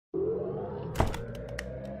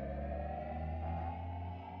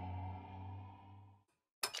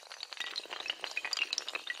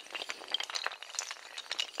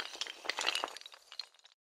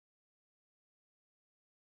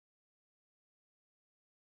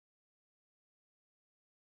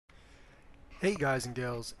Hey guys and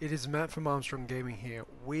girls, it is Matt from Armstrong Gaming here.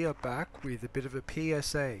 We are back with a bit of a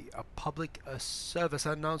PSA, a public service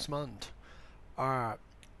announcement. Alright,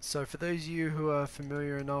 so for those of you who are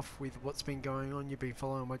familiar enough with what's been going on, you've been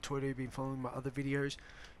following my Twitter, you've been following my other videos,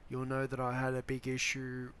 you'll know that I had a big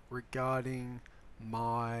issue regarding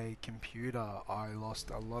my computer. I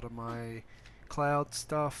lost a lot of my cloud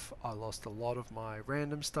stuff, I lost a lot of my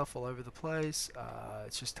random stuff all over the place.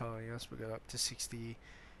 It's just telling us we got up to 60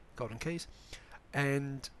 golden keys,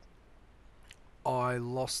 and I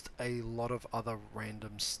lost a lot of other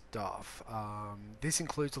random stuff. This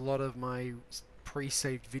includes a lot of my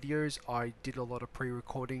pre-saved videos. I did a lot of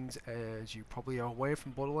pre-recordings, as you probably are aware,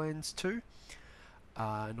 from Borderlands 2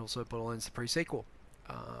 and also Borderlands the pre-sequel.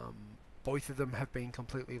 Both of them have been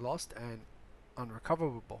completely lost and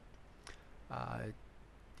unrecoverable.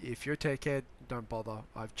 If you're a tech head, don't bother.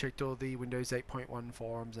 I've checked all the Windows 8.1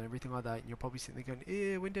 forums and everything like that, and you're probably sitting there going,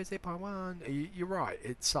 "Yeah, Windows 8.1." You're right,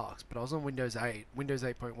 it sucks. But I was on Windows 8. Windows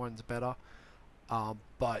 8.1 is better,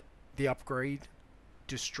 but the upgrade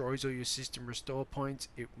destroys all your system restore points.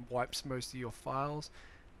 It wipes most of your files,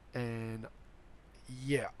 and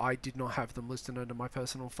yeah, I did not have them listed under my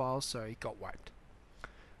personal files, so it got wiped.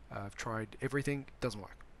 I've tried everything, doesn't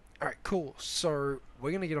work. Alright, cool. So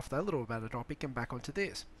we're going to get off that little bit of topic and back onto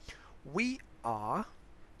this. We are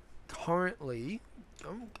currently,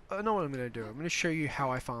 I know what I'm going to do. I'm going to show you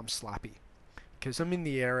how I farm Slappy. Because I'm in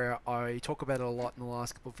the area, I talk about it a lot in the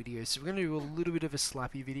last couple of videos. So we're going to do a little bit of a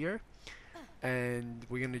Slappy video. And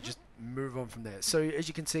we're going to just move on from there. So as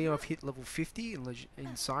you can see, I've hit level 50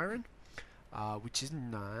 in Siren. Which is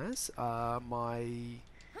nice. My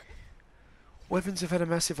weapons have had a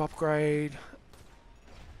massive upgrade.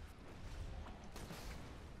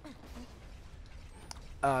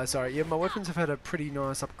 Sorry, yeah, my weapons have had a pretty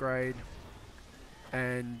nice upgrade,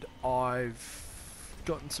 and I've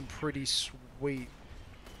gotten some pretty sweet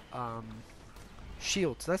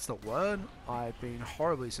shields. That's the word I've been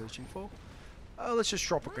horribly searching for. Let's just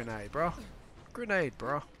drop a grenade, bro. Grenade,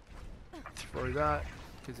 bro. Throw that,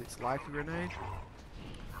 because it's like a grenade.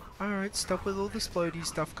 Alright, stop with all the explodey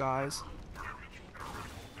stuff, guys.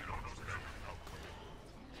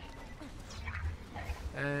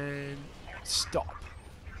 And stop.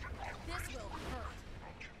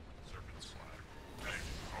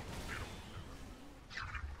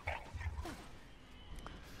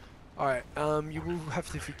 Alright, you will have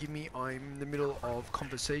to forgive me, I'm in the middle of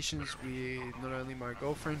conversations with not only my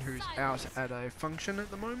girlfriend, who's out at a function at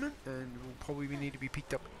the moment, and will probably need to be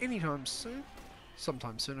picked up anytime soon.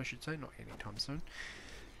 Sometime soon, I should say, not anytime soon.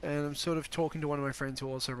 And I'm sort of talking to one of my friends who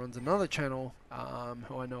also runs another channel,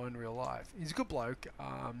 who I know in real life. He's a good bloke.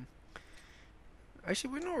 Actually,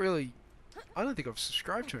 we're not really, I don't think I've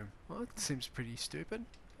subscribed to him. Well, that seems pretty stupid.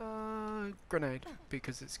 Grenade,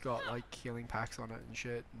 because it's got like healing packs on it and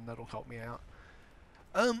shit, and that'll help me out.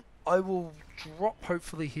 I will drop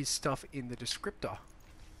hopefully his stuff in the descriptor.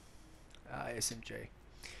 SMG.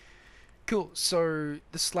 Cool, so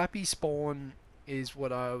the Slappy spawn is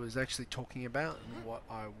what I was actually talking about and what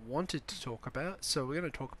I wanted to talk about, so we're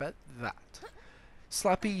going to talk about that.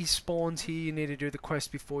 Slappy spawns here, you need to do the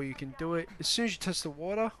quest before you can do it. As soon as you touch the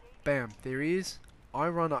water, bam, there he is. I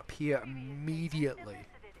run up here immediately.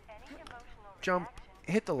 Jump,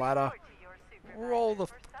 hit the ladder, roll the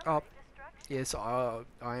up. Yes, I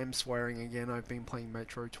am swearing again. I've been playing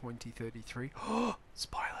Metro 2033.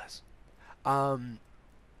 Spoilers. And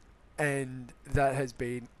that has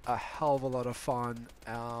been a hell of a lot of fun.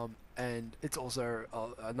 And it's also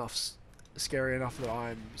scary enough that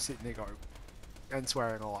I'm sitting there going and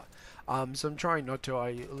swearing a lot. So I'm trying not to.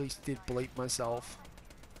 I at least did bleep myself.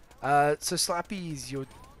 So Slappy is your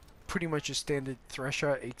pretty much a standard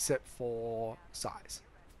thresher except for size.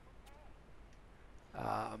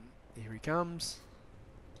 Here he comes.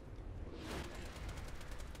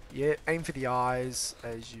 Yeah, aim for the eyes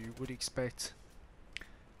as you would expect.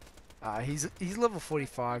 He's level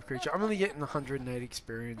 45 creature. I'm only getting 108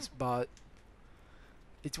 experience, but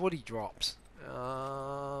it's what he drops,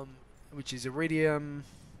 which is iridium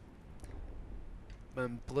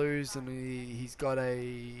and blues, and he's got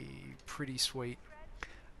a pretty sweet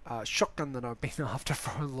shotgun that I've been after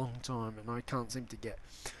for a long time and I can't seem to get.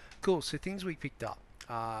 Cool, so things we picked up.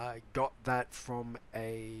 Got that from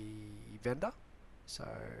a vendor. So,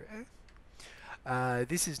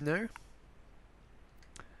 this is new.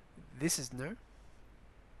 This is new.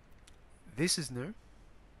 This is new.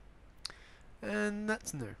 And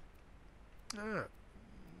that's new.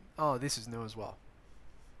 Oh, this is new as well.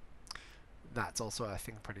 That's also, I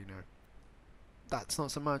think, pretty new. That's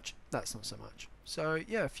not so much. That's not so much. So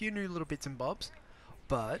yeah, a few new little bits and bobs,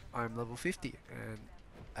 but I'm level 50, and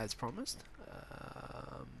as promised,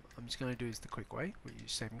 I'm just going to do this the quick way, where you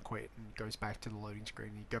save and quit and it goes back to the loading screen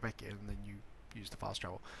and you go back in and then you use the fast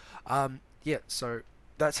travel. Yeah, so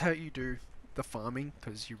that's how you do the farming,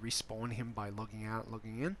 because you respawn him by logging out,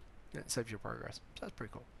 logging in. It saves your progress, so that's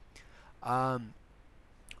pretty cool.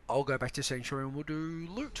 I'll go back to Sanctuary and we'll do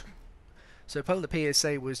loot. So part of the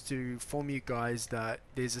PSA was to inform you guys that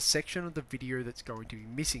there's a section of the video that's going to be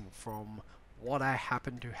missing from what I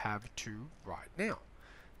happen to have to right now.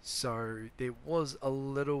 So there was a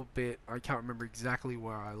little bit, I can't remember exactly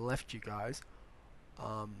where I left you guys,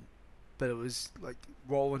 but it was like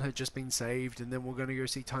Roland had just been saved and then we're going to go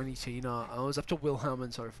see Tiny Tina. I was up to Wilhelm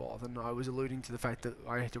and so forth, and I was alluding to the fact that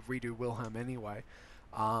I had to redo Wilhelm anyway.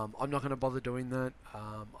 I'm not going to bother doing that.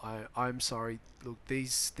 I'm sorry. Look,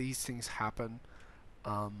 these things happen.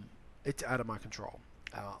 It's out of my control.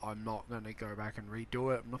 I'm not going to go back and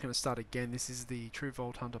redo it. I'm not going to start again. This is the True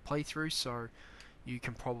Vault Hunter playthrough, so you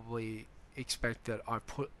can probably expect that I've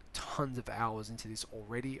put tons of hours into this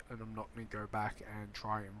already, and I'm not going to go back and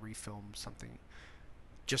try and refilm something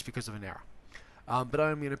just because of an error. But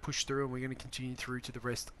I'm going to push through, and we're going to continue through to the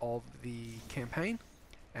rest of the campaign.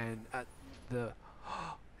 And at the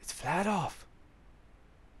it's flat off.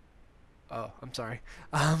 Oh, I'm sorry.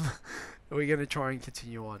 We're going to try and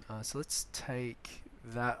continue on. So let's take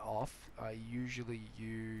that off. I usually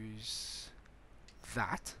use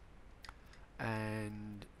that.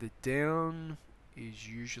 And the down is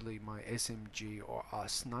usually my SMG or a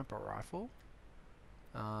sniper rifle.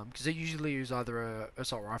 Because I usually use either a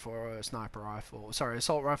assault rifle or a sniper rifle. Sorry,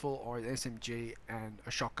 assault rifle or an SMG and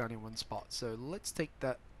a shotgun in one spot. So let's take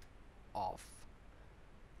that off.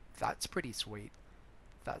 That's pretty sweet.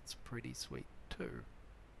 That's pretty sweet too.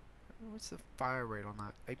 What's the fire rate on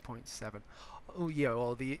that? 8.7. Oh yeah,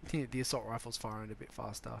 well the assault rifle's firing a bit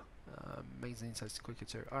faster. Magazine says quicker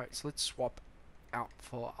too. Alright, so let's swap out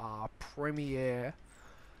for our premiere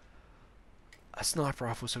a sniper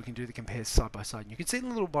rifle so we can do the compares side by side. You can see in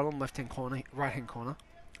the little bottom left hand corner, right hand corner.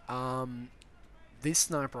 This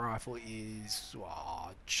sniper rifle is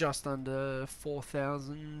just under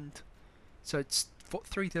 4,000. So it's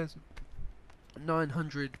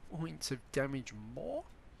 3,900 points of damage more.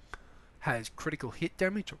 Has critical hit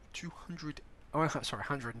damage of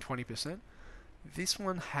 120%. This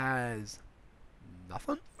one has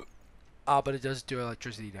nothing. But it does do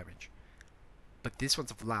electricity damage. But this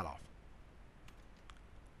one's a flat off.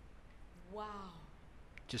 Wow.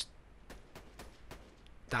 Just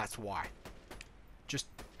that's why. Just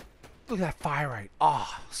look at that fire rate.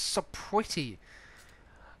 Oh, so pretty.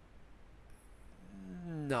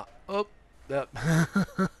 No. Oh. Yep.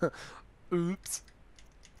 Oops.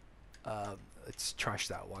 Let's trash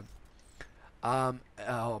that one.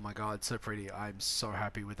 Oh my god, so pretty. I'm so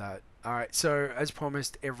happy with that. Alright, so as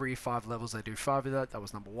promised, every 5 levels I do 5 of that. That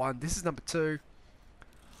was number 1. This is number 2.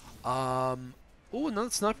 Oh, another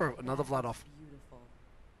sniper, another Vlad off.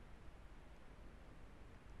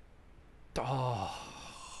 Oh,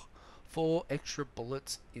 4 extra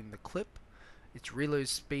bullets in the clip. Its reload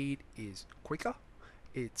speed is quicker.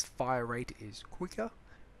 Its fire rate is quicker.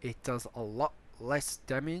 It does a lot less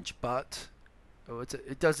damage, but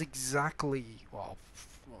it does exactly, well,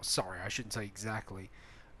 sorry, I shouldn't say exactly.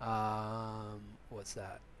 What's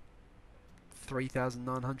that?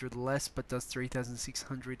 3,900 less, but does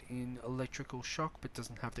 3,600 in electrical shock, but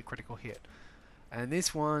doesn't have the critical hit. And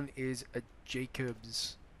this one is a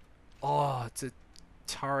Jacobs. Oh, it's a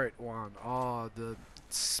turret one. Oh, the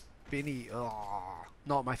spinny. Oh,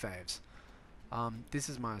 not my faves. This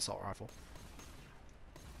is my assault rifle.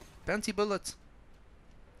 Bouncy bullets.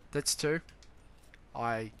 That's 2.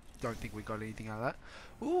 I don't think we got anything out of that.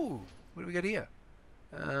 Ooh, what do we got here?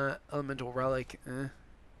 Elemental relic.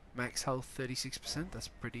 Max health 36%. That's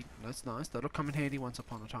nice. That'll come in handy once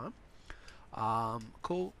upon a time.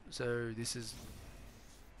 Cool. So this is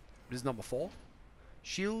number 4.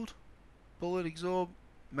 Shield, bullet absorb,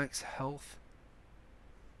 max health.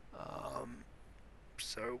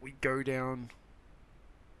 So we go down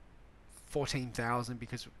 14,000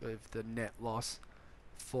 because of the net loss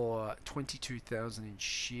for 22,000 in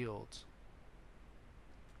shields.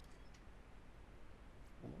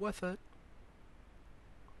 Worth it.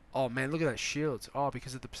 Oh man, look at that shields. Oh,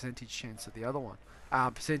 because of the percentage chance of the other one.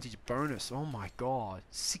 Percentage bonus. Oh my god.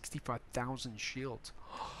 65,000 shields.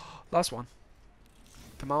 Last one.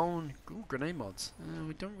 Come on. Ooh, grenade mods.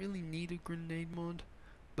 We don't really need a grenade mod,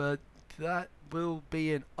 but that will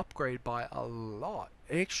be an upgrade by a lot.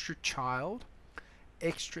 Extra child.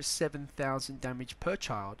 Extra 7,000 damage per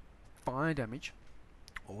child. Fire damage.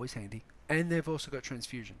 Always handy. And they've also got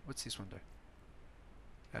transfusion. What's this one do?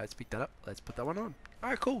 Let's pick that up. Let's put that one on.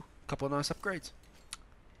 Alright, cool. Couple of nice upgrades.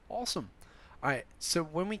 Awesome. Alright, so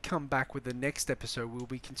when we come back with the next episode, we'll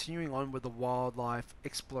be continuing on with the Wildlife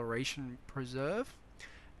Exploration Preserve,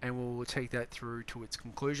 and we'll take that through to its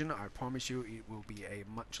conclusion. I promise you it will be a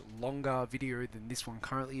much longer video than this one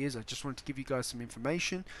currently is. I just wanted to give you guys some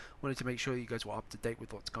information. Wanted to make sure you guys were up to date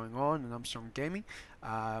with what's going on in Armstrong Gaming.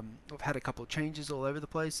 We've had a couple of changes all over the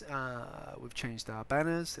place. We've changed our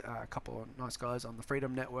banners. A couple of nice guys on the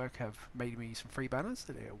Freedom Network have made me some free banners.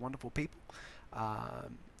 They're wonderful people.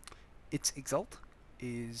 It's Exalt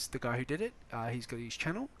is the guy who did it. He's got his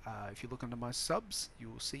channel. If you look under my subs, you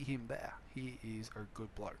will see him there. He is a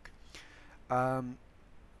good bloke.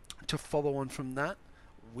 To follow on from that,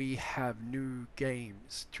 we have new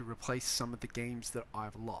games to replace some of the games that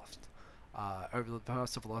I've lost. Over the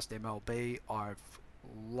past, I've lost MLB. I've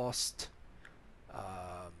lost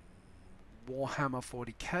Warhammer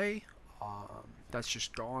 40k. That's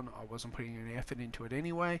just gone. I wasn't putting any effort into it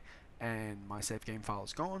anyway, and my save game file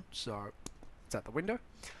is gone, so it's out the window.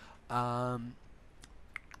 What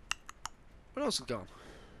else is gone?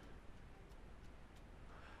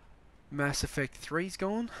 Mass Effect 3's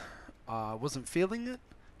gone. Wasn't feeling it.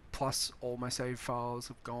 Plus, all my save files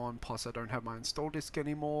have gone. Plus, I don't have my install disk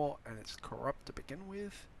anymore, and it's corrupt to begin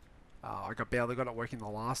with. I barely got it working the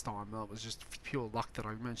last time. That was just pure luck that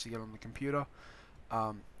I managed to get on the computer.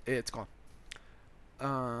 It's gone.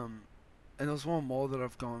 And there's one more that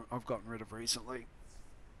I've gotten rid of recently.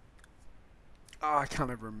 I can't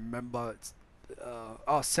even remember. It's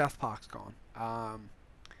South Park's gone.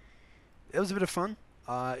 It was a bit of fun.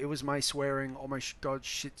 It was my swearing, oh my god,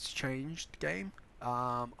 shit's changed game.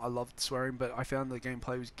 I loved swearing, but I found the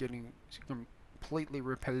gameplay was getting completely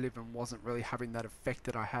repetitive and wasn't really having that effect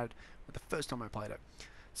that I had the first time I played it.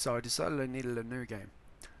 So I decided I needed a new game.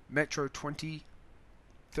 Metro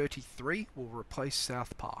 2033 will replace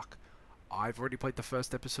South Park. I've already played the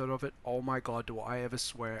first episode of it. Oh my god, do I ever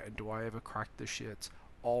swear and do I ever crack the shits.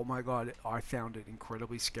 Oh my god, I found it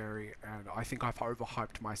incredibly scary, and I think I've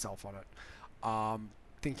overhyped myself on it.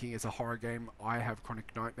 Thinking it's a horror game, I have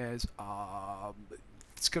chronic nightmares.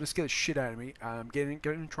 It's gonna scare the shit out of me. I'm going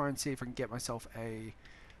to try and see if I can get myself a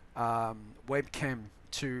webcam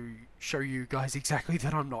to show you guys exactly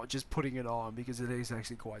that I'm not just putting it on, because it is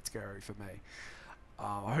actually quite scary for me.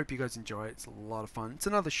 I hope you guys enjoy it. It's a lot of fun. It's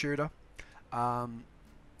another shooter.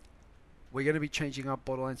 We're going to be changing up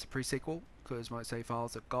Borderlands to pre-sequel because my save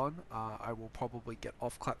files are gone. I will probably get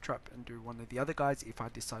off Claptrap and do one of the other guys if I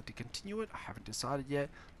decide to continue it. I haven't decided yet.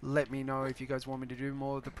 Let me know if you guys want me to do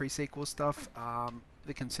more of the pre-sequel stuff.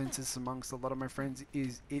 The consensus amongst a lot of my friends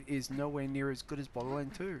is it is nowhere near as good as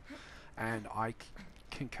Borderlands 2. And I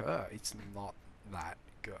concur. It's not that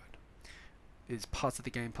good. Is parts of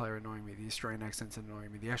the gameplay are annoying me, the Australian accents are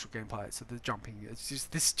annoying me, the actual gameplay, so the jumping, it's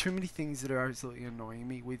just, there's too many things that are absolutely annoying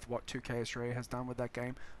me with what 2K Australia has done with that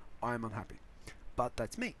game. I'm unhappy. But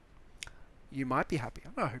that's me. You might be happy.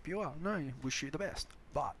 I hope you are. No, I wish you the best.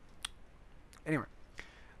 But, anyway.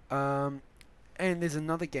 And there's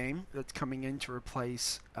another game that's coming in to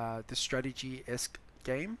replace the strategy-esque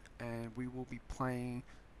game, and we will be playing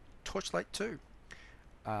Torchlight 2.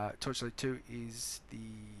 Torchlight 2 is the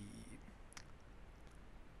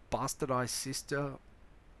bastardized sister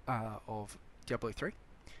of Diablo 3.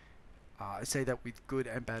 I say that with good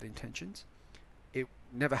and bad intentions. It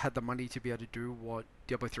never had the money to be able to do what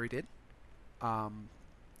Diablo 3 did.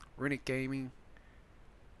 Runic Gaming,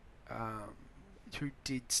 who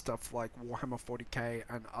did stuff like Warhammer 40k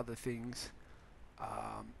and other things.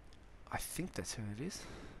 I think that's who it is.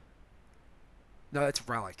 No, that's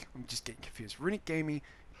Relic. I'm just getting confused. Runic Gaming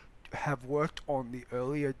have worked on the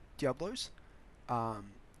earlier Diablos.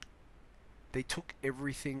 They took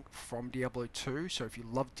everything from Diablo 2, so if you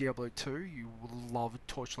love Diablo 2, you will love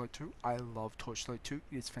Torchlight 2. I love Torchlight 2,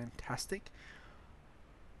 it's fantastic.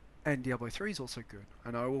 And Diablo 3 is also good,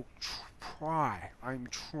 and I will I'm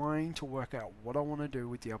trying to work out what I want to do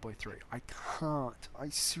with Diablo 3. I can't, I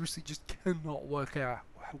seriously just cannot work out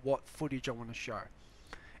what footage I want to show.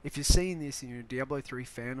 If you're seeing this and you're a Diablo 3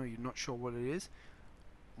 fan or you're not sure what it is,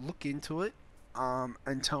 look into it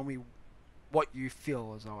and tell me what you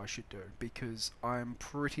feel as though I should do, because I'm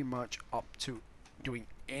pretty much up to doing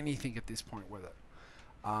anything at this point with it.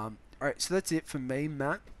 Alright, so that's it for me,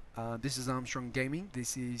 Matt. This is Armstrong Gaming.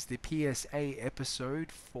 This is the PSA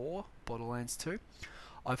episode for Borderlands 2.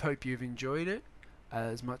 I hope you've enjoyed it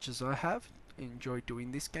as much as I have enjoyed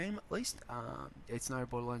doing this game, at least. It's no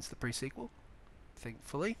Borderlands the pre-sequel,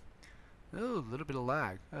 thankfully. Oh, a little bit of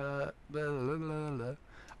lag.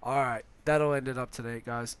 Alright, that'll end it up today,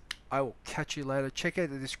 guys. I will catch you later. Check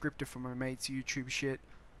out the descriptor for my mate's YouTube shit.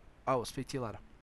 I will speak to you later.